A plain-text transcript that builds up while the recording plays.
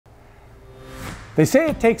They say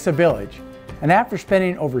it takes a village, and after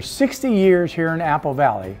spending over 60 years here in Apple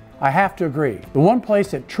Valley, I have to agree. The one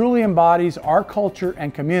place that truly embodies our culture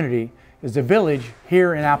and community is the village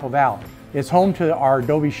here in Apple Valley. It's home to our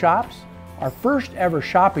Adobe shops, our first ever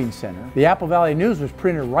shopping center. The Apple Valley News was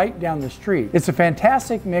printed right down the street. It's a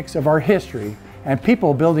fantastic mix of our history and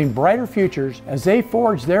people building brighter futures as they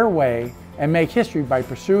forge their way and make history by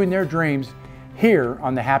pursuing their dreams here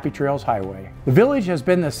on the Happy Trails Highway. The village has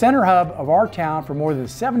been the center hub of our town for more than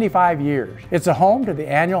 75 years. It's a home to the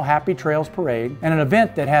annual Happy Trails Parade and an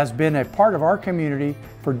event that has been a part of our community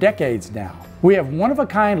for decades now. We have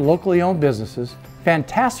one-of-a-kind locally owned businesses,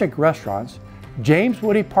 fantastic restaurants, James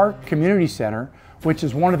Woody Park Community Center, which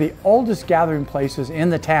is one of the oldest gathering places in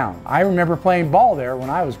the town. I remember playing ball there when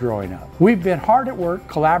I was growing up. We've been hard at work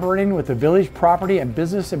collaborating with the Village Property and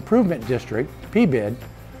Business Improvement District, PBID,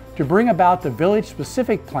 to bring about the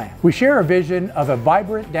village-specific plan. We share a vision of a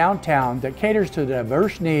vibrant downtown that caters to the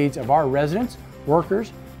diverse needs of our residents,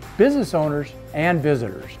 workers, business owners, and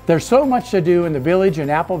visitors. There's so much to do in the village in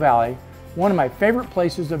Apple Valley. One of my favorite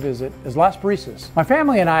places to visit is Las Brisas. My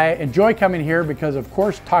family and I enjoy coming here because, of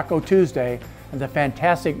course, Taco Tuesday and the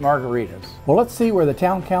fantastic margaritas. Well, let's see where the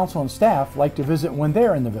town council and staff like to visit when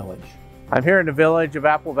they're in the village. I'm here in the village of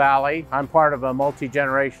Apple Valley. I'm part of a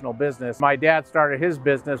multi-generational business. My dad started his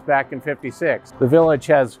business back in '56. The village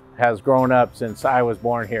has grown up since I was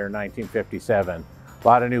born here in 1957. A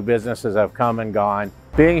lot of new businesses have come and gone.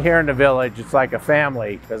 Being here in the village, it's like a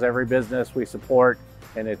family because every business we support,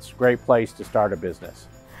 and it's a great place to start a business.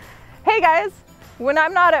 Hey guys, when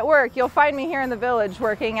I'm not at work, you'll find me here in the village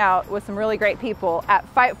working out with some really great people at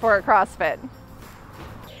Fight For It CrossFit.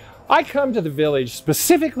 I come to the village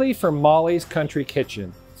specifically for Molly's Country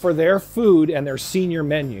Kitchen, for their food and their senior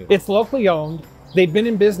menu. It's locally owned. They've been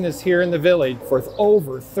in business here in the village for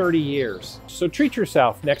over 30 years. So treat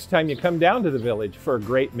yourself next time you come down to the village for a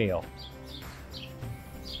great meal.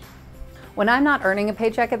 When I'm not earning a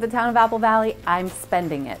paycheck at the town of Apple Valley, I'm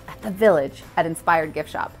spending it at the village at Inspired Gift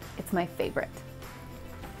Shop. It's my favorite.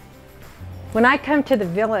 When I come to the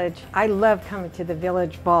village, I love coming to the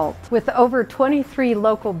Village Vault. With over 23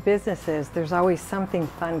 local businesses, there's always something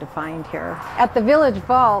fun to find here. At the Village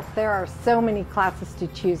Vault, there are so many classes to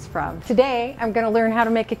choose from. Today, I'm going to learn how to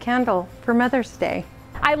make a candle for Mother's Day.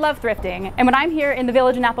 I love thrifting, and when I'm here in the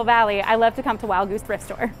village in Apple Valley, I love to come to Wild Goose Thrift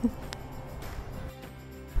Store.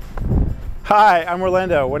 Hi, I'm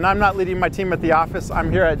Orlando. When I'm not leading my team at the office,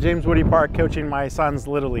 I'm here at James Woody Park coaching my son's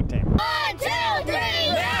Little League team. 1, 2, 3,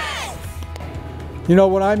 yes! You know,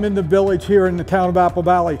 when I'm in the village here in the town of Apple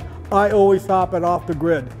Valley, I always stop at Off the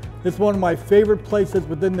Grid. It's one of my favorite places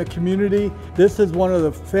within the community. This is one of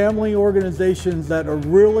the family organizations that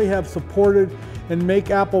really have supported and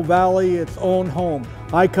make Apple Valley its own home.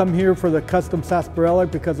 I come here for the custom sarsaparilla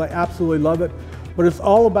because I absolutely love it. But it's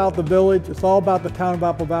all about the village, it's all about the town of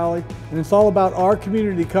Apple Valley, and it's all about our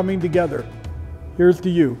community coming together. Here's to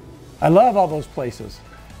you. I love all those places.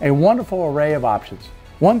 A wonderful array of options.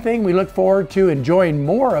 One thing we look forward to enjoying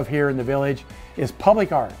more of here in the village is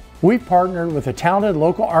public art. We've partnered with a talented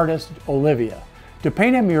local artist, Olivia, to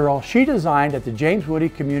paint a mural she designed at the James Woody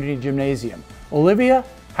Community Gymnasium. Olivia,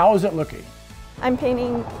 how is it looking? I'm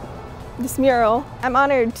painting this mural. I'm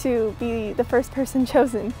honored to be the first person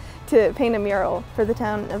chosen to paint a mural for the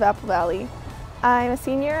town of Apple Valley. I'm a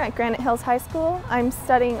senior at Granite Hills High School. I'm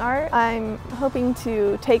studying art. I'm hoping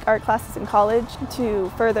to take art classes in college to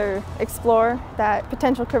further explore that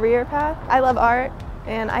potential career path. I love art,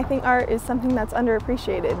 and I think art is something that's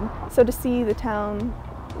underappreciated. So to see the town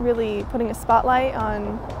really putting a spotlight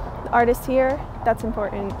on the artists here, that's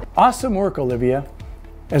important. Awesome work, Olivia.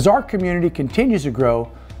 As our community continues to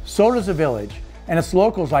grow, so does the village, and it's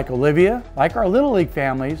locals like Olivia, like our Little League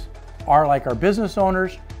families, are like our business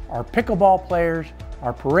owners, our pickleball players,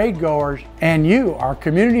 our parade goers, and you, our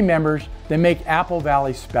community members, that make Apple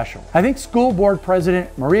Valley special. I think School Board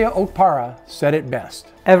President Maria Okpara said it best.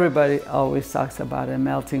 Everybody always talks about a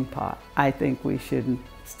melting pot. I think we should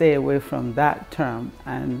stay away from that term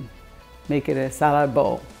and make it a salad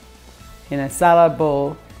bowl. In a salad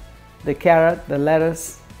bowl, the carrot, the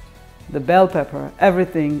lettuce, the bell pepper,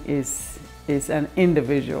 everything is an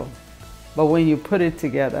individual. But when you put it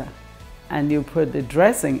together, and you put the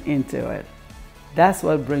dressing into it, that's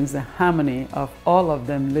what brings the harmony of all of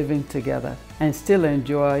them living together and still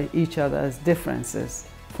enjoy each other's differences.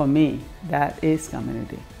 For me, that is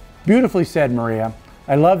community. Beautifully said, Maria.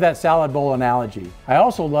 I love that salad bowl analogy. I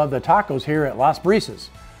also love the tacos here at Las Brisas.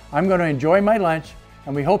 I'm going to enjoy my lunch,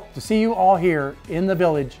 and we hope to see you all here in the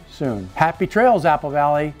village soon. Happy trails, Apple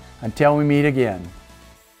Valley, until we meet again.